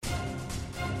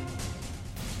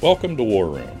Welcome to War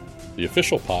Room, the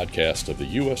official podcast of the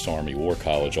U.S. Army War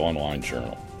College online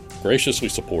journal, graciously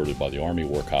supported by the Army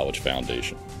War College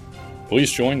Foundation.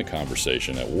 Please join the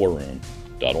conversation at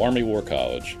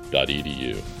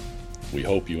warroom.armywarcollege.edu. We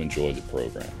hope you enjoy the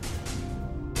program.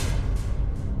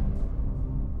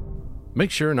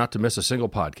 Make sure not to miss a single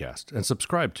podcast and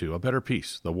subscribe to A Better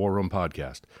Peace, the War Room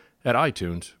podcast, at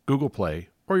iTunes, Google Play,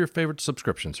 or your favorite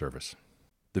subscription service.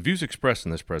 The views expressed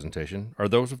in this presentation are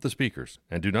those of the speakers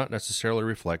and do not necessarily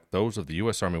reflect those of the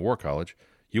U.S. Army War College,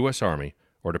 U.S. Army,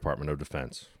 or Department of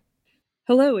Defense.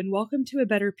 Hello and welcome to A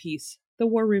Better Peace, the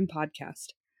War Room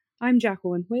podcast. I'm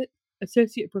Jacqueline Whitt,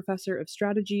 Associate Professor of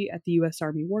Strategy at the U.S.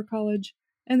 Army War College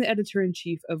and the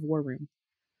Editor-in-Chief of War Room.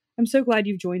 I'm so glad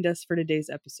you've joined us for today's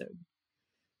episode.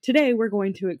 Today we're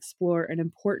going to explore an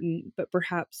important but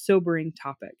perhaps sobering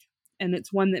topic, and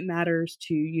it's one that matters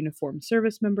to uniformed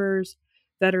service members,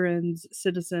 veterans,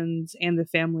 citizens, and the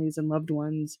families and loved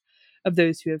ones of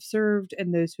those who have served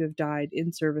and those who have died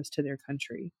in service to their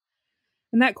country.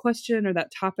 And that question or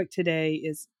that topic today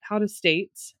is how do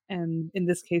states, and in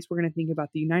this case we're going to think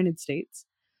about the United States,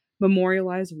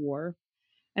 memorialize war,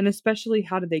 and especially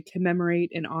how do they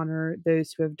commemorate and honor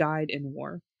those who have died in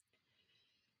war.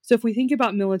 So if we think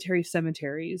about military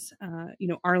cemeteries,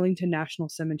 Arlington National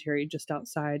Cemetery just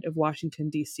outside of Washington,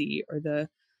 D.C., or the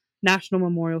National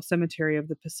Memorial Cemetery of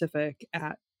the Pacific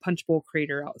at Punch Bowl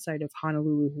Crater outside of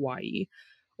Honolulu, Hawaii,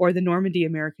 or the Normandy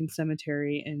American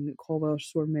Cemetery in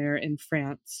Colleville-sur-Mer in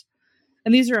France.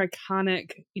 And these are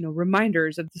iconic,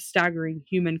 reminders of the staggering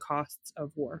human costs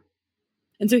of war.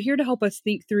 And so here to help us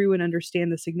think through and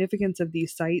understand the significance of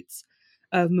these sites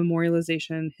of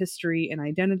memorialization, history, and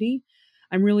identity,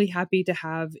 I'm really happy to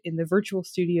have in the virtual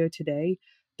studio today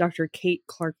Dr. Kate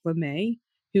Clark-LeMay,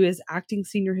 who is acting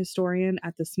senior historian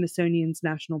at the Smithsonian's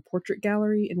National Portrait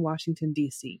Gallery in Washington,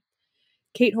 D.C.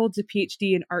 Kate holds a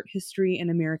PhD in art history and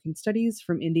American studies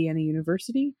from Indiana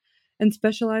University and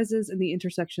specializes in the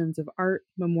intersections of art,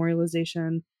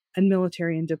 memorialization, and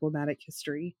military and diplomatic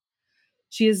history.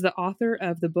 She is the author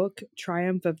of the book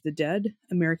Triumph of the Dead,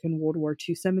 American World War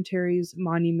II Cemeteries,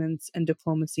 Monuments, and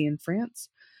Diplomacy in France,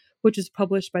 which is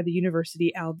published by the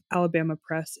University of Alabama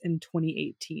Press in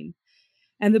 2018.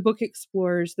 And the book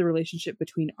explores the relationship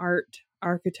between art,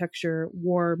 architecture,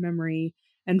 war, memory,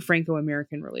 and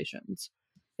Franco-American relations.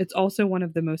 It's also one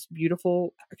of the most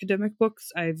beautiful academic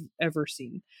books I've ever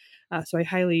seen. So I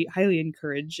highly, highly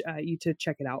encourage you to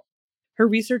check it out. Her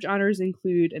research honors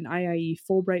include an IIE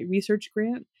Fulbright Research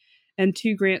Grant and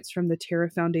 2 grants from the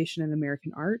Terra Foundation in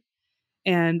American Art.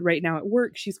 And right now at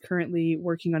work, she's currently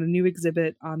working on a new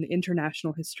exhibit on the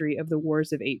international history of the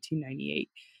wars of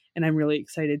 1898. And I'm really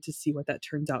excited to see what that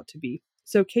turns out to be.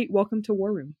 So Kate, welcome to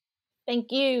War Room. Thank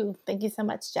you. Thank you so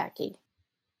much, Jackie.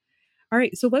 All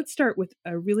right, so let's start with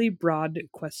a really broad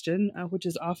question, which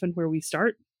is often where we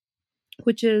start,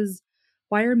 which is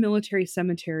why are military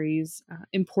cemeteries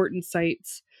important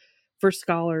sites for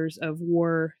scholars of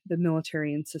war, the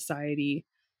military, and society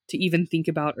to even think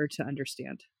about or to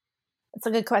understand? That's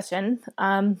a good question.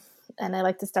 And I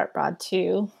like to start broad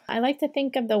too. I like to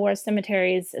think of the war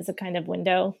cemeteries as a kind of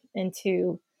window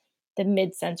into the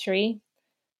mid-century,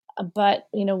 but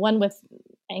one with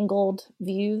angled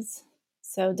views.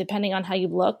 So depending on how you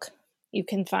look, you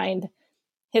can find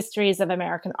histories of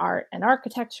American art and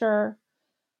architecture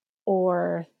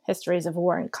or histories of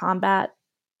war and combat.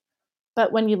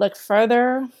 But when you look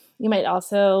further, you might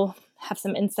also have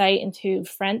some insight into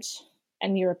French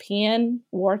and European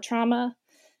war trauma,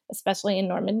 especially in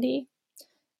Normandy.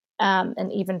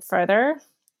 And even further,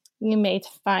 you may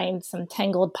find some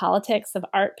tangled politics of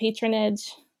art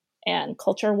patronage and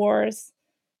culture wars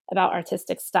about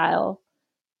artistic style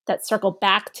that circle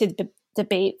back to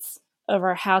debates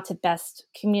over how to best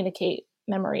communicate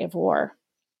memory of war.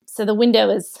 So the window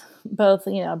is both,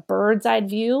 a bird's eye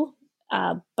view,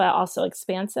 but also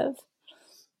expansive.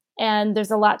 And there's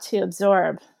a lot to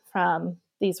absorb from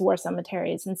these war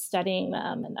cemeteries and studying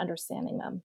them and understanding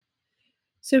them.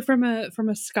 So from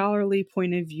a scholarly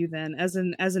point of view then, as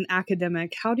an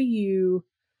academic, how do you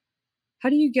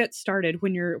get started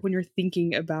when you're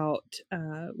thinking about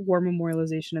war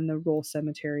memorialization and the role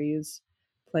cemeteries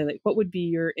play? Like, what would be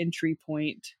your entry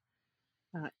point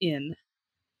in?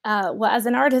 Well, as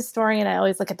an art historian, I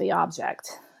always look at the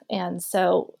object. And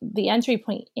so the entry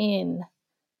point in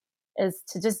is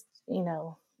to just,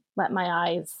 let my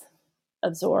eyes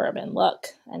absorb and look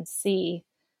and see.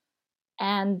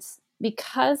 And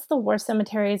because the war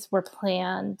cemeteries were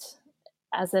planned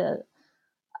as a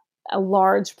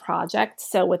large project,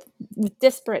 so with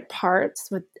disparate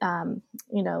parts, with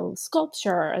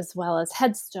sculpture, as well as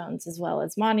headstones, as well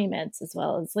as monuments, as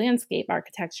well as landscape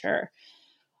architecture,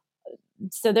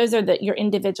 So those are your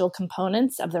individual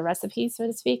components of the recipe, so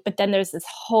to speak. But then there's this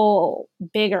whole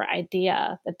bigger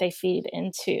idea that they feed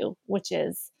into, which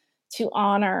is to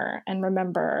honor and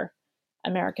remember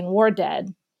American war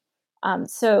dead.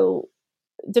 So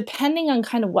depending on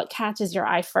kind of what catches your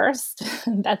eye first,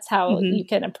 that's how Mm-hmm. you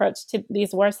can approach to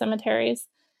these war cemeteries.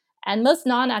 And most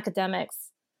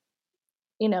non-academics,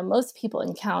 most people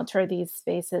encounter these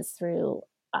spaces through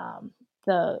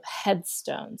the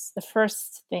headstones. The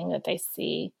first thing that they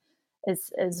see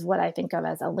is what I think of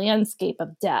as a landscape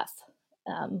of death,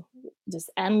 just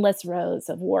endless rows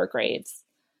of war graves,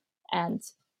 and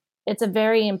it's a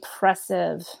very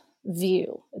impressive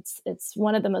view. It's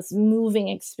one of the most moving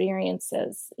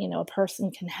experiences a person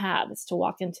can have, is to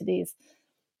walk into these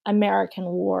American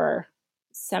war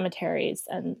cemeteries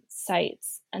and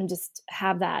sites and just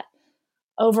have that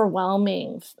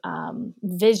overwhelming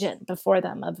vision before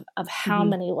them of how Mm-hmm.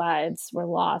 many lives were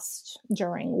lost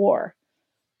during war.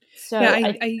 Yeah,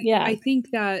 So I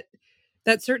think that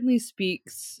certainly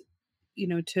speaks,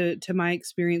 to my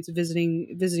experience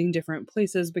visiting different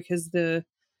places, because they're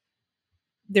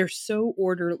so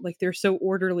they're so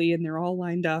orderly, and they're all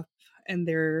lined up, and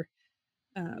they're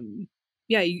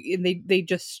yeah, and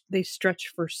they stretch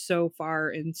for so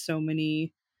far in so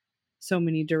many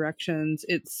directions.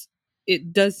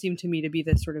 It does seem to me to be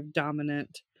this sort of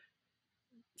dominant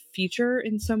feature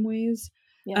in some ways.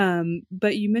 yeah.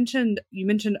 But you mentioned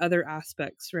other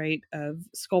aspects, right, of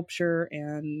sculpture,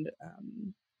 and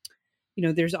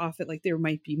there's often, like, there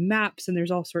might be maps, and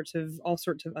there's all sorts of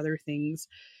other things.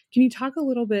 Can you talk a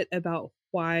little bit about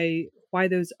why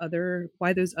those other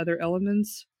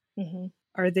elements hmm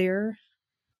are there?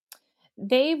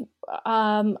 They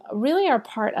really are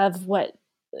part of what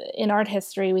in art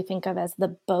history we think of as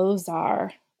the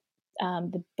Beaux-Arts.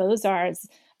 The Beaux-Arts,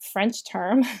 French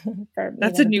term for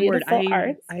That's a the new word. beautiful I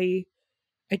arts. I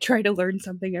I try to learn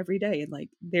something every day, and, like,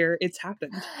 there it's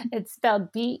happened. It's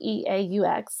spelled Beaux,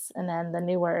 and then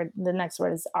the next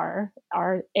word is Arts.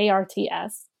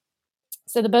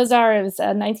 So the Beaux-Arts is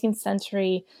a 19th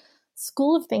century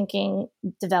school of thinking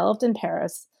developed in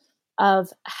Paris of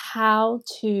how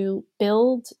to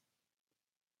build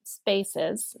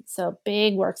spaces, so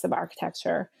big works of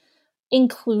architecture,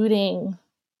 including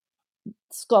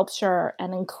sculpture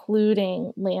and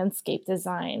including landscape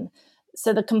design.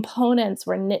 So the components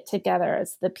were knit together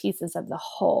as the pieces of the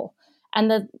whole. And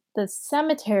the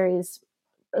cemeteries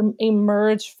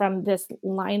emerge from this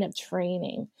line of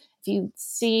training.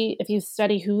 If you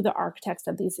study who the architects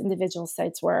of these individual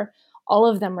sites were, all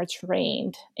of them were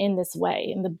trained in this way,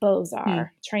 in the Hmm.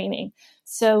 Beaux-Arts training.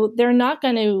 So they're not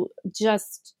going to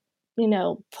just,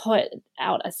 put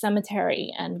out a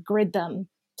cemetery and grid them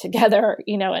together,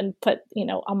 and put,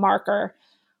 a marker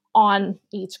on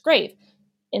each grave.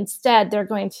 Instead, they're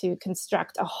going to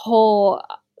construct a whole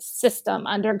system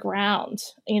underground,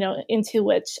 into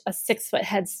which a 6-foot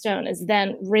headstone is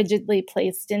then rigidly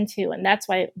placed into. And that's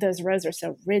why those rows are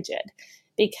so rigid,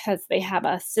 because they have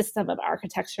a system of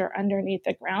architecture underneath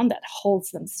the ground that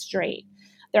holds them straight.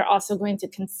 They're also going to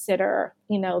consider,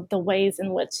 the ways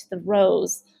in which the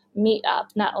rows meet up,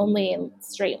 not only in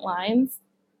straight lines,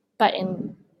 but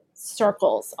in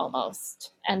circles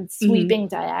almost, and Hmm. sweeping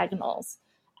diagonals.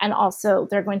 And also,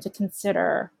 they're going to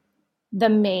consider the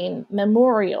main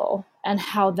memorial and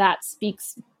how that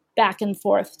speaks back and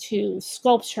forth to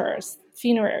sculptures,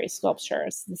 funerary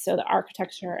sculptures. So the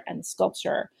architecture and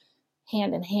sculpture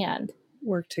hand in hand,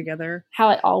 Work together. how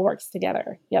it all works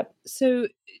together. Yep. So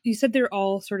you said they're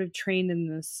all sort of trained in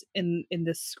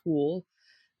this school.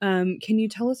 Can you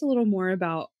tell us a little more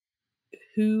about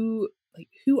who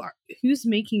who's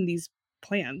making these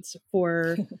plans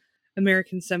for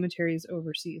American cemeteries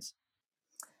overseas?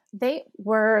 They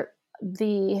were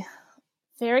the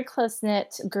very close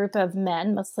knit group of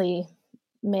men, mostly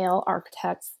male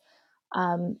architects,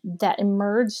 that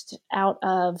emerged out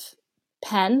of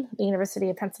Penn, the University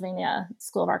of Pennsylvania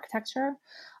School of Architecture,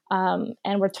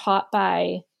 and were taught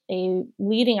by a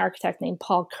leading architect named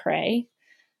Paul Cray.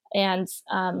 And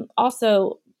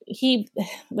also, he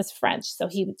was French, so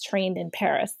he trained in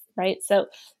Paris, right? So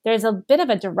there's a bit of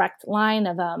a direct line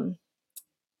of a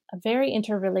very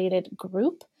interrelated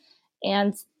group.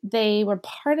 And they were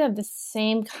part of the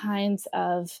same kinds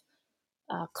of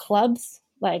clubs,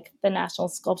 like the National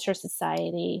Sculpture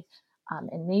Society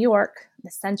in New York,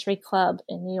 the Century Club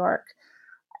in New York.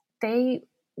 They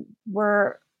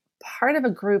were part of a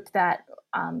group that,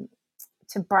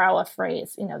 to borrow a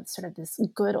phrase, sort of this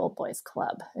good old boys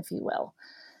club, if you will.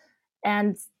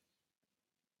 And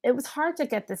it was hard to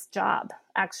get this job,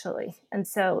 actually. And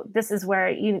so this is where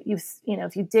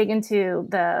if you dig into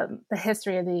the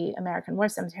history of the American war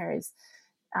cemeteries,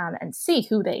 and see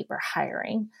who they were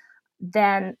hiring,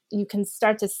 then you can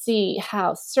start to see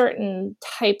how certain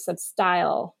types of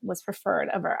style was preferred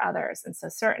over others. And so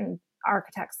certain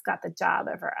architects got the job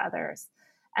over others.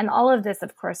 And all of this,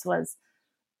 of course, was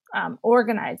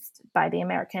organized by the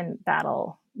American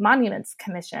Battle Monuments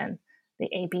Commission, the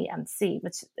ABMC,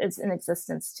 which is in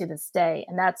existence to this day.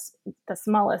 And that's the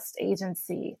smallest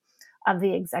agency of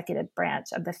the executive branch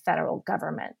of the federal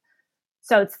government.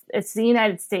 So it's the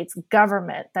United States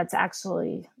government that's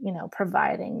actually,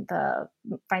 providing the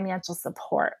financial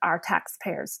support, our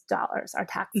taxpayers' dollars, our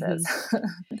taxes.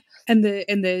 Mm-hmm. And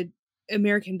the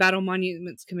American Battle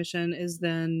Monuments Commission is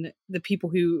then the people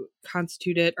who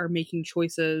constitute it are making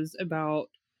choices about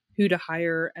who to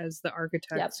hire as the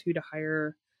architects, who to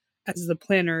hire as the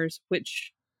planners,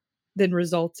 which then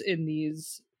results in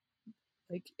these,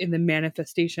 like, in the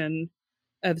manifestation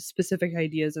of specific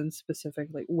ideas and specific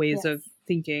ways of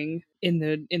thinking in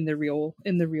the real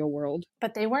world.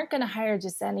 But they weren't going to hire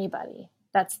just anybody.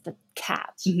 That's the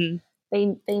catch. Mm-hmm.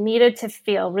 They needed to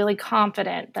feel really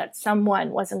confident that someone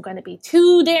wasn't going to be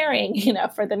too daring,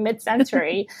 for the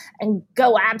mid-century and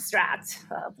go abstract,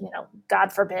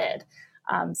 God forbid.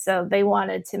 So they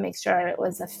wanted to make sure it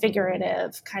was a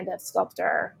figurative kind of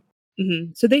sculptor.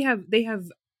 Mm-hmm. So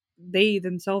they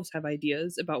themselves have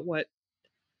ideas about what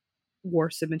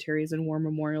war cemeteries and war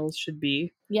memorials should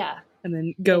be. Yeah. And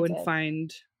then go and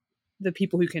find the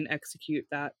people who can execute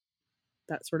that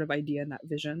sort of idea and that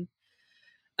vision.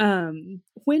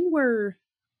 When were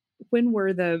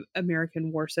the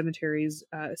American war cemeteries,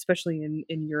 especially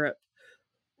in Europe,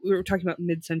 we were talking about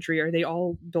mid-century, are they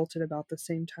all built at about the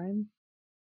same time?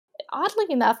 Oddly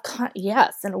enough,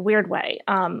 yes, in a weird way.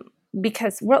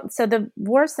 Because the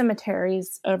war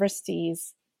cemeteries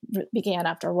overseas began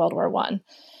after World War I.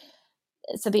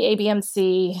 So the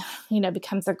ABMC,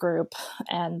 becomes a group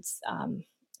and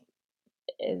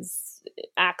is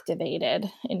activated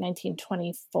in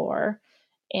 1924.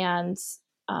 And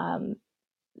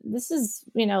this is,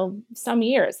 some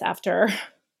years after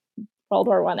World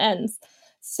War I ends.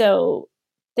 So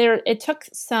it took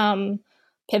some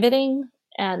pivoting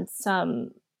and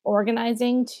some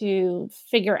organizing to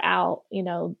figure out,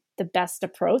 the best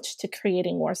approach to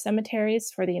creating war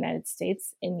cemeteries for the United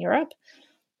States in Europe.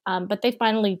 But they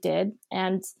finally did.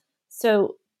 And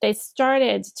so they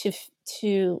started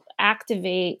to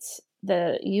activate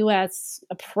the U.S.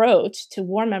 approach to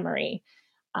war memory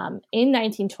in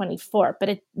 1924.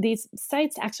 But these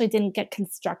sites actually didn't get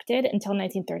constructed until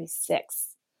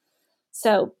 1936.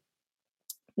 So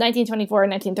 1924,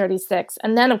 1936.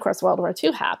 And then, of course, World War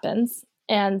II happens.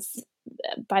 And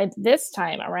by this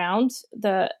time around,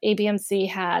 the ABMC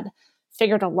had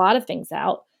figured a lot of things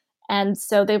out. And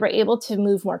so they were able to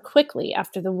move more quickly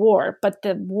after the war. But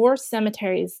the war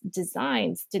cemeteries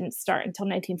designs didn't start until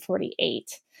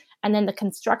 1948. And then the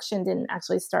construction didn't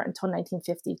actually start until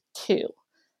 1952.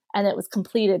 And it was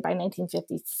completed by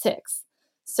 1956.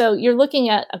 So you're looking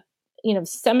at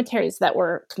cemeteries that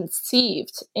were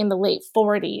conceived in the late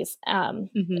 40s,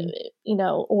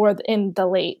 or in the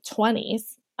late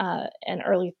 20s and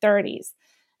early 30s.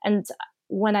 And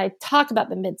when I talk about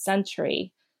the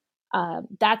mid-century,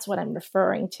 that's what I'm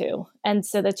referring to. And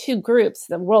so the two groups,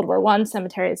 the World War I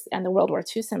cemeteries and the World War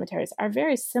II cemeteries, are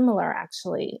very similar,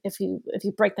 actually, if you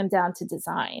break them down to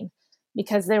design,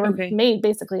 because they were made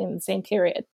basically in the same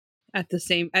period. At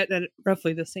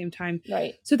roughly the same time.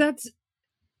 Right. So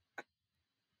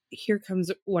here comes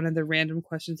one of the random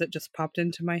questions that just popped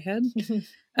into my head.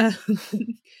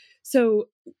 So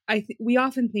we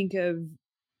often think of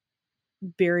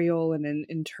burial and an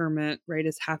interment, right,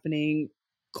 as happening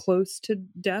close to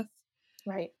death.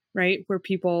 Right, where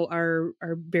people are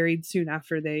buried soon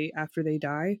after they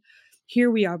die. Here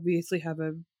we obviously have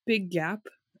a big gap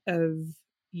of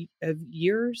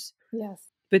years. Yes.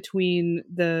 Between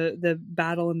the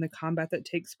battle and the combat that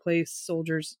takes place,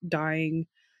 soldiers dying,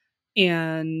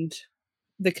 and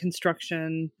the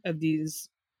construction of these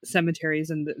cemeteries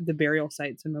and the burial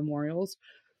sites and memorials.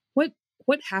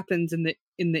 What happens in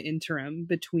the interim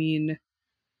between,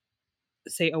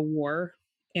 say, a war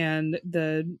and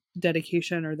the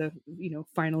dedication or the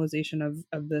finalization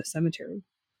of the cemetery?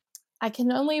 I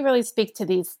can only really speak to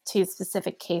these two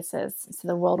specific cases, so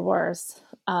the World Wars,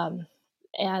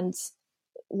 and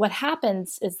what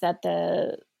happens is that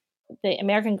the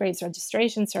American Graves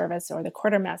Registration Service, or the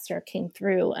quartermaster, came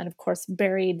through and, of course,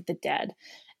 buried the dead,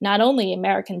 not only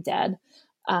American dead,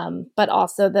 but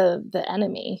also the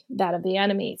enemy, that of the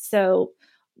enemy. So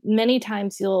many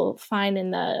times you'll find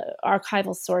in the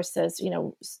archival sources,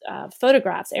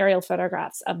 photographs, aerial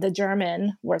photographs of the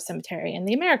German war cemetery and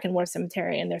the American war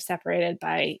cemetery, and they're separated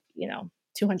by,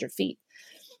 200 feet.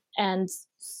 And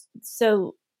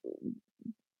so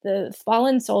the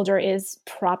fallen soldier is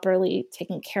properly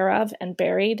taken care of and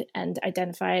buried and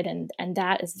identified, and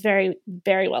that is very,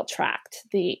 very well tracked.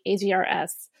 The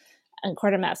AGRS and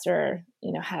quartermaster,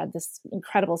 had this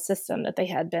incredible system that they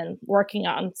had been working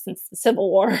on since the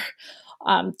Civil War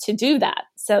to do that.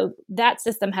 So that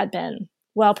system had been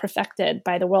well perfected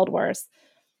by the World Wars.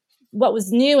 What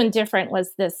was new and different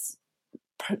was this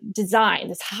design,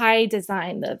 this high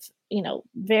design of,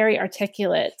 very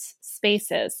articulate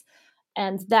spaces.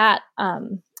 And that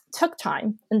took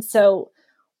time. And so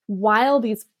while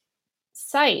these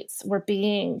sites were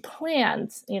being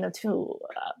planned, to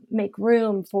make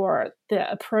room for the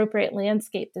appropriate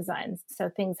landscape designs. So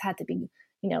things had to be,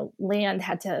 land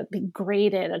had to be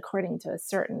graded according to a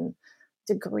certain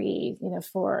degree,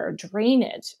 for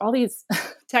drainage, all these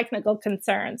technical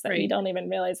concerns that Right. you don't even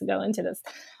realize go into this.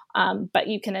 But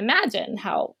you can imagine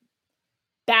how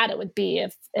bad it would be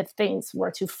if things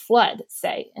were to flood,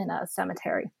 say, in a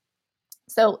cemetery.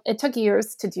 So it took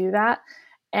years to do that.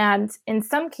 And in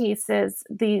some cases,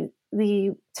 the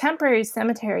temporary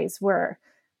cemeteries were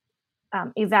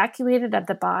evacuated of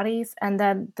the bodies, and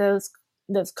then those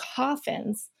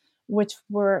coffins, which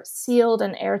were sealed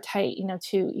and airtight,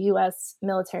 to U.S.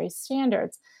 military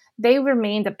standards, they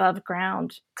remained above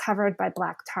ground, covered by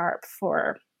black tarp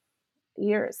for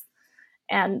years.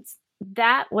 And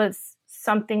that was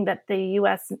something that the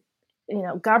U.S.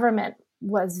 Government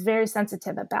was very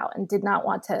sensitive about and did not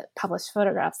want to publish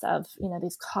photographs of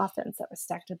these coffins that were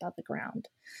stacked above the ground.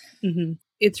 Mm-hmm.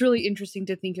 It's really interesting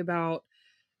to think about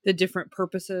the different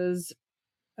purposes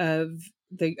of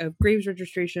graves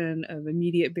registration, of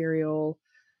immediate burial,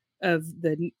 of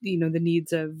the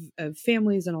needs of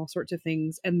families and all sorts of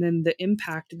things, and then the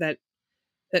impact that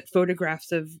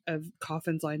photographs of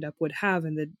coffins lined up would have,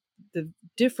 and the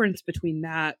difference between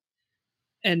that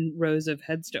and rows of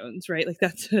headstones, right? Like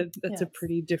that's a Yes. a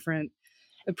pretty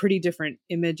different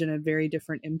image and a very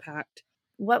different impact.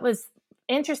 What was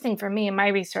interesting for me in my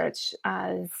research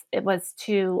it was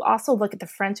to also look at the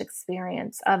French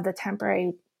experience of the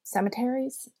temporary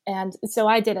cemeteries. And so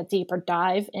I did a deeper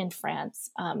dive in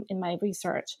France in my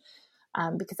research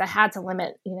because I had to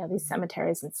limit, these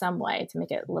cemeteries in some way to make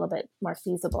it a little bit more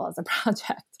feasible as a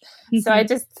project. Mm-hmm. So I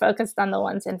just focused on the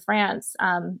ones in France,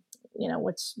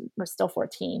 which were still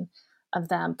 14 of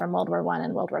them from World War I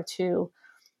and World War II.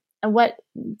 And what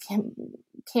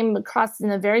came across in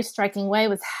a very striking way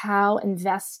was how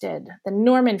invested the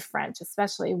Norman French,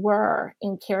 especially, were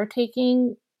in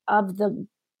caretaking of the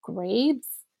graves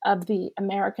of the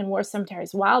American war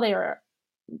cemeteries while they were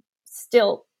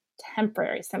still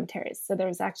temporary cemeteries. So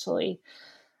there's actually,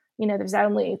 there's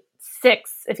only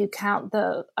 6 if you count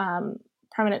the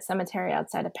permanent cemetery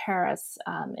outside of Paris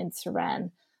in Suresnes.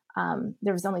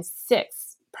 There was only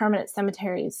 6 permanent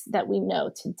cemeteries that we know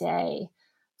today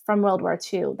from World War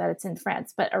II that it's in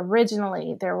France. But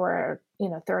originally there were,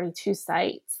 32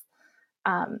 sites.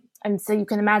 And so you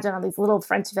can imagine all these little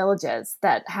French villages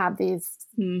that have these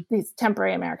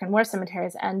temporary American war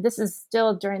cemeteries. And this is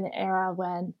still during the era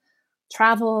when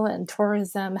travel and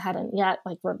tourism hadn't yet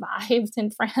revived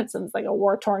in France. It was like a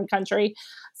war-torn country.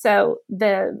 So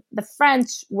the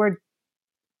French were,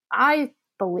 I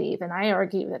believe, and I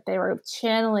argue that they were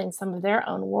channeling some of their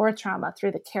own war trauma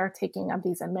through the caretaking of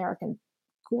these American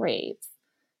graves.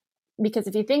 Because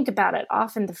if you think about it,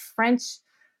 often the French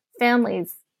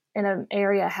families in an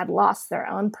area had lost their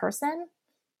own person,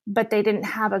 but they didn't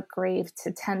have a grave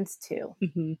to tend to.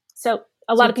 Mm-hmm. So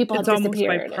a lot of people had almost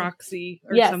disappeared by proxy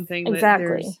or yes, something.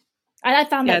 Exactly. And I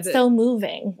found that so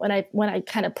moving when I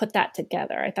kind of put that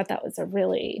together. I thought that was a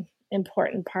really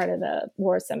important part of the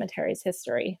war cemetery's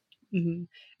history. Mm-hmm.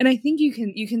 And I think you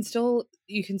can still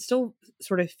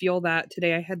sort of feel that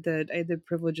today. I had the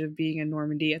privilege of being in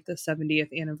Normandy at the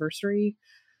 70th anniversary,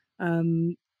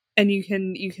 and you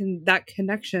can that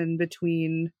connection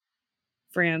between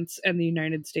France and the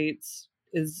United States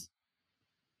is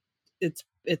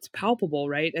it's palpable,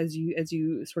 right? As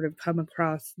you sort of come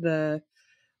across the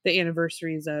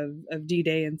anniversaries of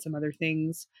D-Day and some other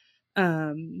things,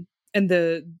 and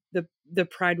the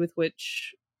pride with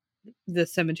which the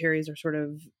cemeteries are sort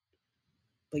of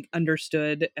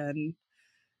understood, and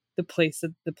the place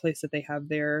that they have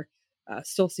there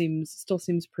still seems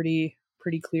pretty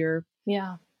clear.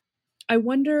 Yeah. I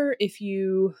wonder if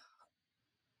you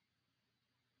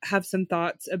have some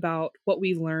thoughts about what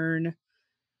we learn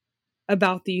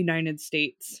about the United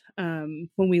States when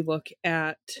we look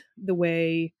at the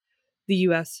way the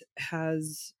U.S.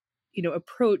 has,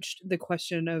 approached the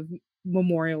question of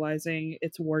memorializing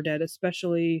its war dead,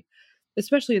 especially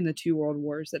in the 2 world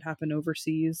wars that happen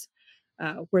overseas,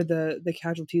 where the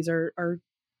casualties are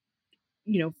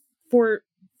you know, for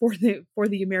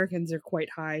the Americans are quite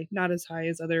high, not as high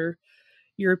as other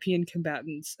European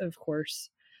combatants, of course.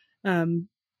 Um,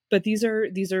 but these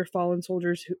are fallen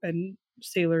soldiers and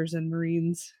sailors and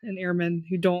Marines and airmen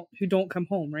who don't come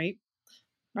home, right?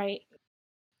 Right.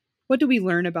 What do we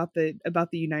learn about the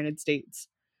United States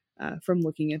from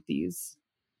looking at these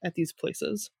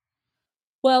places?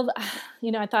 Well,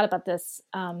 I thought about this.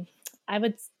 I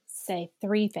would say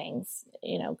three things,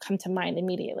 come to mind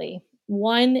immediately.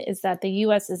 One is that the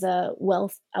U.S. is a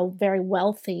very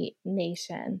wealthy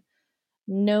nation.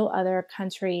 No other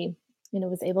country,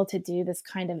 was able to do this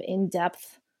kind of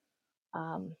in-depth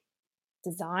um,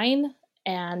 design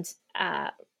and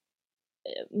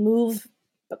move,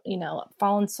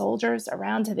 fallen soldiers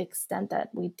around to the extent that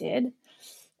we did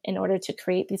in order to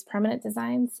create these permanent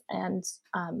designs. And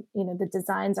the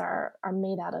designs are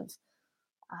made out of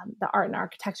the art and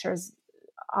architecture is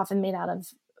often made out of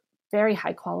very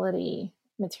high quality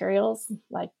materials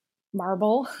like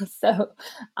marble. So,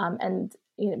 and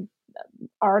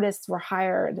artists were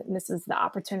hired, and this was the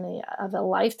opportunity of a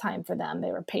lifetime for them.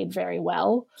 They were paid very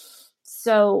well.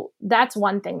 So that's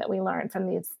one thing that we learned from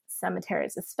these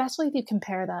cemeteries, especially if you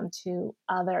compare them to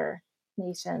other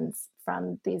nations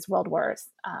from these world wars,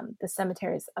 the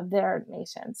cemeteries of their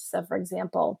nations. So, for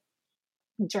example,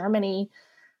 Germany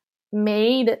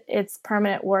made its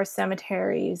permanent war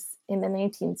cemeteries in the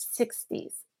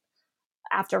 1960s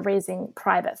after raising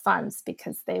private funds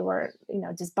because they were,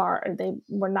 disbarred. They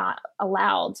were not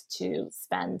allowed to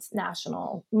spend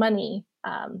national money,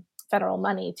 federal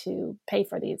money to pay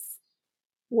for these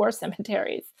war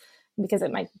cemeteries because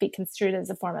it might be construed as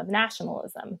a form of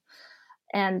nationalism.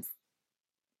 And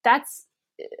that's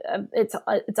it's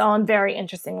its own very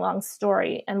interesting long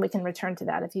story, and we can return to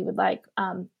that if you would like.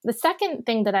 The second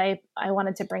thing that I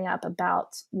wanted to bring up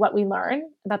about what we learn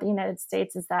about the United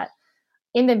States is that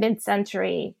in the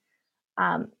mid-century,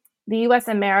 the U.S.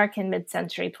 American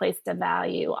mid-century placed a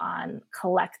value on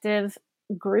collective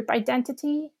group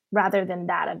identity rather than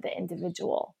that of the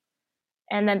individual.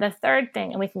 And then the third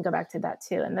thing, and we can go back to that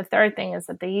too, and the third thing is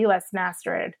that the U.S.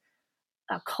 mastered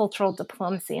cultural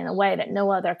diplomacy in a way that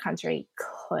no other country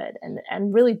could,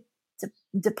 and really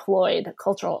deployed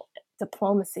cultural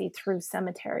diplomacy through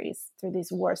cemeteries, through these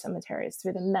war cemeteries,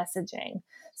 through the messaging.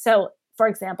 So, for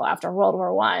example, after World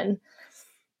War I,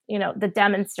 the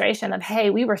demonstration of, hey,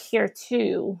 we were here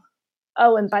too.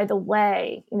 Oh, and by the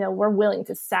way, we're willing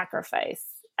to sacrifice.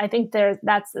 I think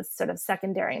that's the sort of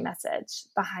secondary message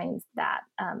behind that.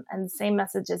 And the same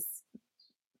message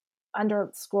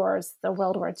underscores the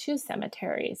World War II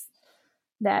cemeteries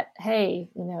that, hey,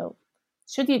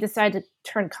 should you decide to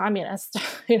turn communist,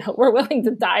 we're willing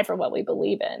to die for what we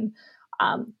believe in,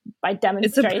 by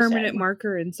demonstration. It's a permanent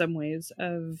marker in some ways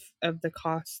of the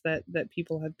costs that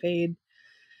people have paid.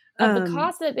 Of the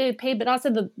cost that they paid, but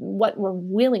also what we're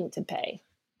willing to pay.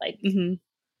 Like,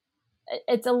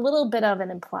 it's a little bit of an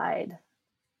implied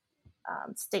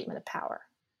statement of power.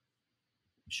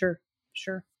 Sure.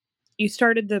 You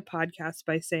started the podcast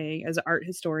by saying, as an art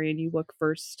historian, you look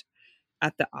first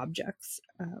at the objects.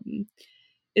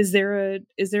 Is there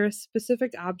a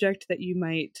specific object that you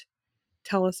might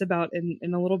tell us about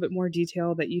in a little bit more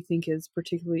detail that you think is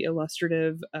particularly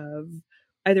illustrative of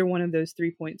either one of those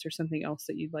 3 points or something else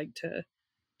that you'd like to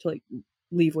like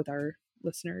leave with our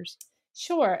listeners?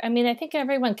 Sure. I mean, I think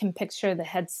everyone can picture the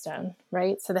headstone,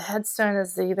 right? So the headstone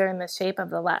is either in the shape of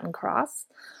the Latin cross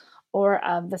or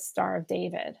of the Star of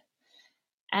David.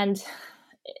 And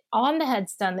on the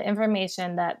headstone, the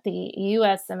information that the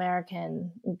U.S.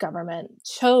 American government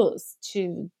chose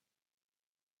to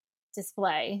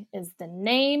display is the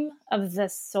name of the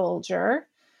soldier,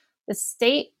 the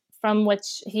state from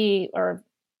which he, or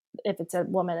if it's a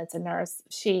woman, it's a nurse,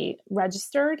 she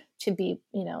registered to be,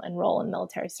 enroll in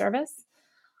military service,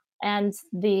 and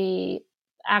the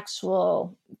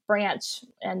actual branch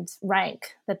and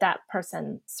rank that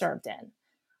person served in.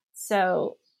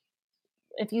 So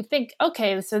if you think,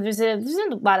 okay, so there's a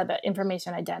lot of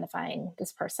information identifying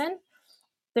this person.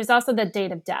 There's also the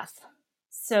date of death.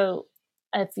 So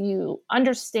if you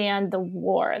understand the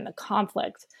war and the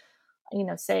conflict,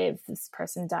 say if this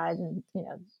person died in,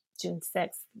 June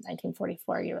 6th,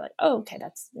 1944, you're like, oh, okay,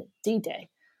 that's D-Day.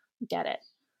 Get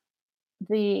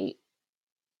it.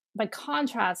 By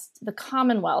contrast, the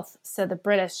Commonwealth, so the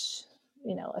British,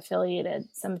 affiliated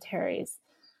cemeteries,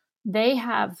 they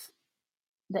have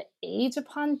the age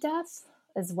upon death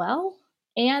as well,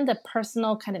 and a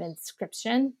personal kind of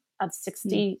inscription of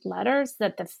 60 letters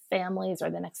that the families or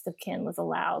the next of kin was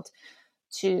allowed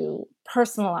to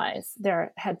personalize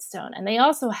their headstone. And they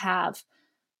also have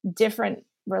different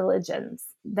religions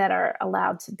that are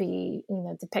allowed to be,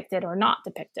 depicted or not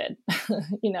depicted.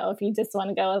 If you just want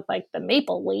to go with like the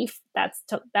maple leaf, that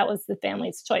was the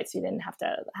family's choice. You didn't have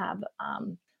to have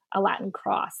a Latin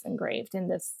cross engraved in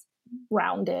this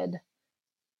rounded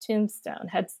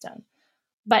headstone.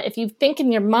 But if you think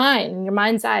in your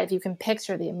mind's eye, if you can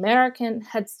picture the American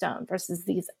headstone versus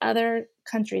these other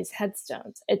countries'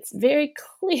 headstones, it's very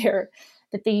clear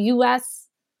that the U.S.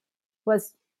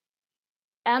 was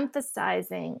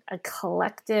emphasizing a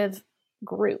collective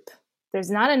group.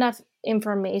 There's not enough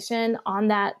information on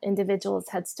that individual's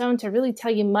headstone to really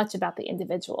tell you much about the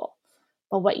individual.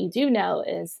 But what you do know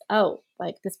is,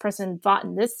 like this person fought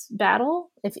in this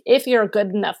battle. If you're a good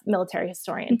enough military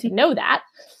historian to know that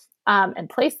and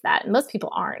place that, and most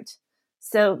people aren't.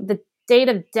 So the date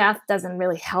of death doesn't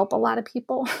really help a lot of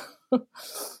people.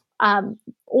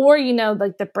 Or,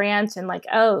 like the branch and like,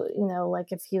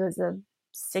 like if he was a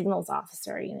signals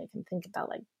officer, you can think about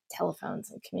like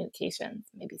telephones and communications,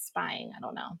 maybe spying, I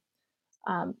don't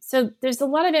know. So there's a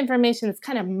lot of information that's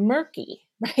kind of murky,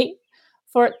 right?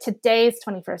 For today's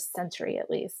 21st century, at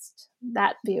least,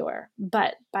 that viewer.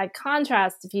 But by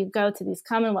contrast, if you go to these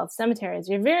Commonwealth cemeteries,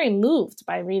 you're very moved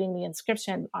by reading the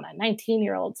inscription on a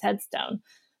 19-year-old's headstone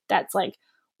that's like,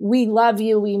 "We love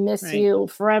you, we miss you,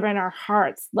 forever in our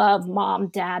hearts, love mom,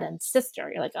 dad, and sister."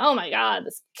 You're like, oh my God,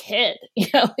 this kid, he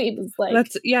was like,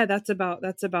 that's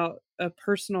about a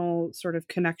personal sort of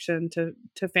connection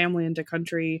to family and to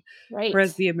country. Right.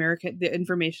 Whereas the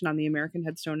information on the American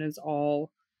headstone is all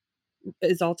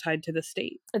tied to the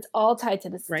state. It's all tied to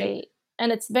the state. Right.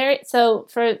 And it's so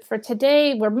for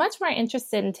today, we're much more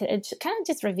interested in, it kind of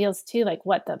just reveals too, like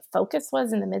what the focus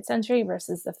was in the mid-century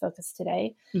versus the focus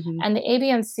today. Mm-hmm. And the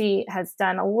ABMC has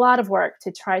done a lot of work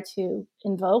to try to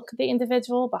invoke the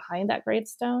individual behind that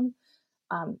gravestone.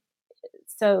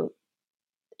 So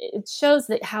it shows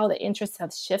that how the interests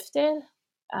have shifted.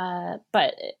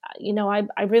 But,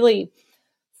 I really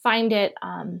find it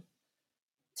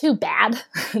too bad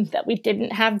that we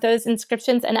didn't have those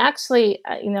inscriptions. And actually,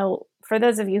 for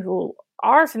those of you who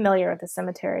are familiar with the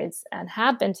cemeteries and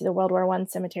have been to the World War I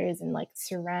cemeteries in like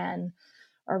Suresnes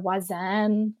or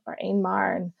Wazan or Ain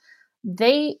Marne,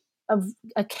 they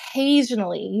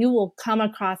occasionally you will come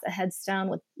across a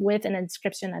headstone with an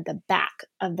inscription at the back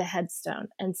of the headstone.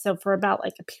 And so for about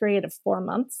like a period of 4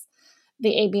 months, the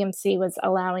ABMC was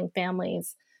allowing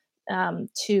families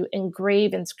to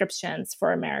engrave inscriptions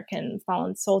for American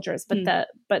fallen soldiers,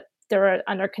 but they were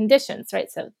under conditions, right?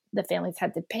 So the families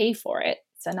had to pay for it.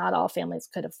 So not all families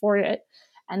could afford it.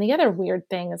 And the other weird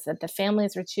thing is that the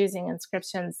families were choosing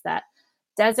inscriptions that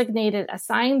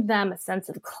assigned them a sense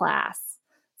of class.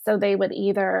 So they would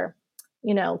either,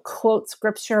 quote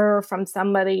scripture from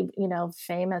somebody,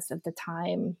 famous at the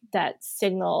time that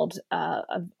signaled a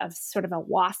sort of a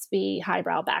waspy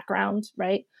highbrow background,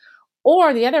 right?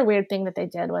 Or the other weird thing that they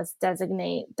did was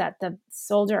designate that the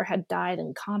soldier had died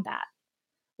in combat,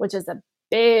 which is a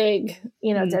big,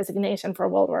 designation for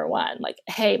World War I. Like,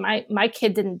 hey, my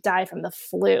kid didn't die from the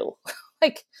flu.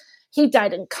 Like, he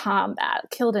died in combat,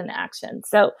 killed in action.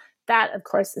 So that, of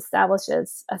course,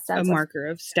 establishes a marker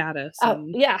of status.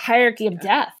 Hierarchy of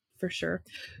death. For sure.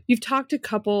 You've talked in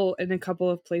a couple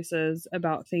of places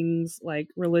about things like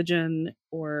religion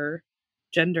or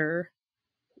gender,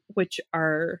 which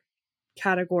are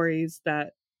categories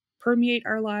that permeate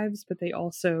our lives, but they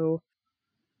also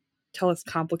tell us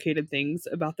complicated things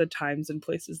about the times and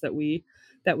places that we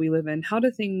live in. How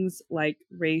do things like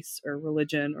race or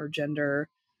religion or gender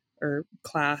or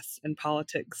class and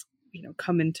politics,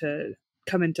 come into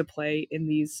play in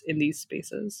these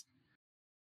spaces?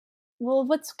 Well,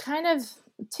 what's kind of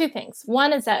two things.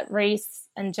 One is that race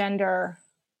and gender,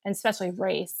 and especially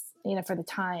race, for the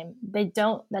time,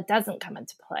 that doesn't come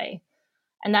into play.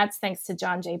 And that's thanks to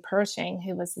John J. Pershing,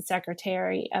 who was the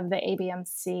secretary of the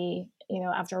ABMC,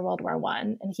 after World War I.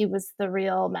 And he was the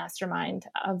real mastermind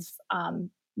of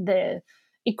the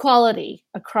equality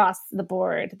across the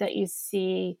board that you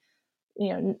see.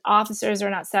 Officers are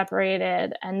not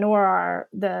separated, and nor are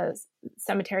the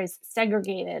cemeteries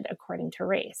segregated according to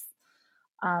race.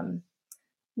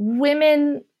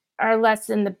 Women are less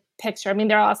in the picture. I mean,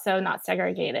 they're also not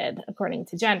segregated according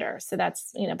to gender. So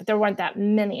that's, but there weren't that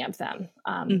many of them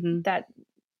that,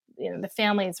 the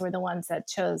families were the ones that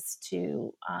chose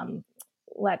to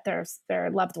let their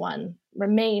loved one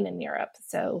remain in Europe.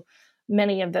 So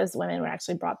many of those women were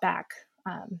actually brought back.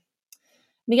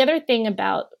 The other thing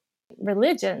about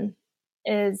religion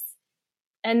is,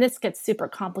 and this gets super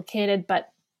complicated,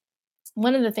 but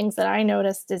one of the things that I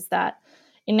noticed is that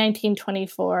in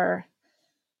 1924,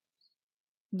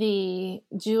 the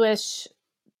Jewish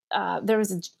there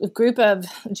was a group of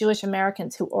Jewish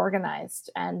Americans who organized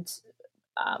and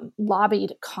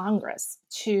lobbied Congress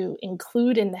to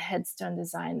include in the headstone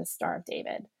design the Star of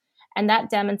David. And that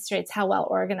demonstrates how well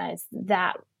organized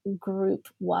that group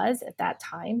was at that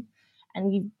time.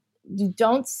 And you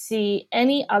don't see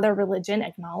any other religion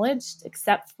acknowledged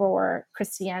except for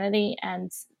Christianity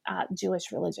and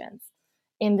Jewish religions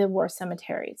in the war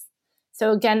cemeteries.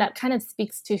 So again, that kind of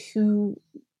speaks to who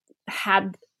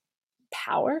had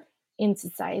power in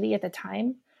society at the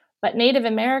time. But Native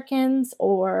Americans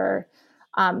or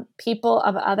people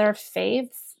of other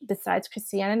faiths besides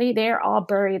Christianity, they're all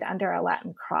buried under a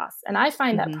Latin cross. And I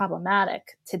find that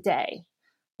problematic today.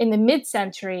 In the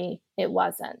mid-century, it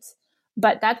wasn't.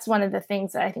 But that's one of the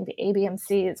things that I think the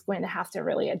ABMC is going to have to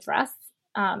really address,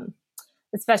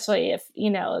 especially if,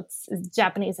 it's a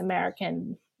Japanese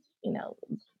American,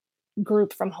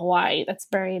 group from Hawaii that's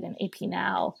buried in AP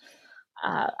now.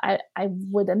 I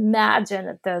would imagine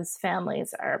that those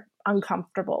families are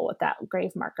uncomfortable with that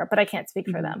grave marker, but I can't speak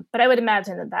for them. But I would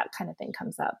imagine that kind of thing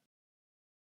comes up.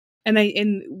 And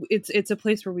it's a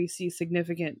place where we see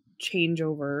significant change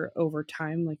over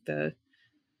time, like the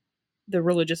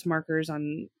religious markers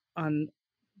in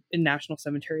national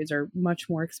cemeteries are much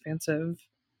more expansive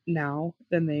now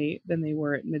than they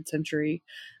were at mid-century.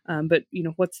 But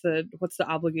what's the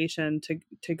obligation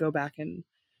to go back and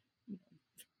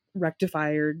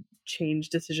rectify or change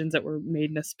decisions that were made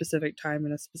in a specific time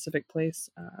in a specific place?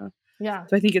 Yeah.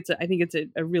 So I think it's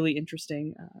a really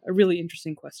interesting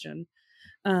question.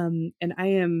 And I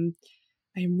am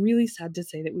really sad to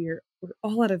say that we're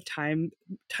all out of time.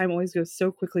 Time always goes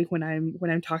so quickly when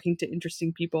I'm talking to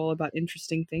interesting people about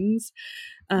interesting things.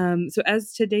 So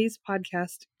as today's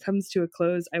podcast comes to a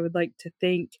close, I would like to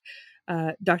thank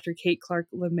Dr. Kate Clark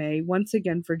LeMay once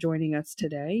again for joining us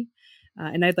today.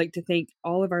 And I'd like to thank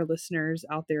all of our listeners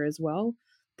out there as well.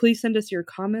 Please send us your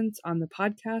comments on the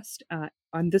podcast,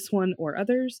 on this one or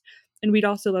others. And we'd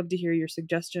also love to hear your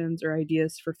suggestions or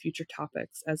ideas for future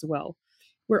topics as well.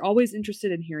 We're always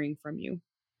interested in hearing from you.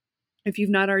 If you've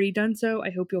not already done so, I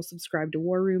hope you'll subscribe to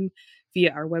War Room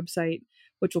via our website,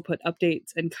 which will put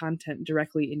updates and content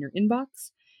directly in your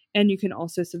inbox. And you can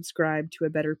also subscribe to A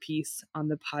Better Piece on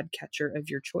the podcatcher of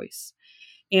your choice.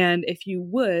 And if you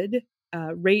would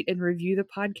rate and review the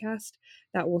podcast,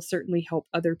 that will certainly help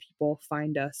other people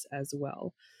find us as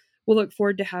well. We'll look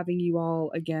forward to having you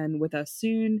all again with us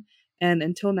soon. And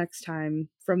until next time,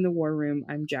 from the War Room,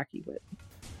 I'm Jackie Witt.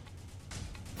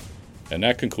 And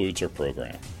that concludes our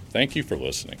program. Thank you for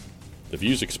listening. The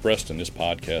views expressed in this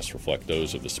podcast reflect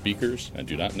those of the speakers and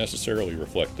do not necessarily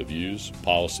reflect the views,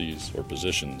 policies, or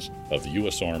positions of the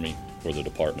U.S. Army or the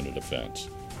Department of Defense.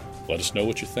 Let us know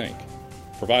what you think.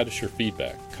 Provide us your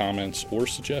feedback, comments, or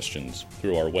suggestions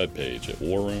through our webpage at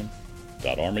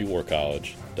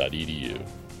warroom.armywarcollege.edu.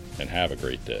 And have a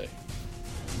great day.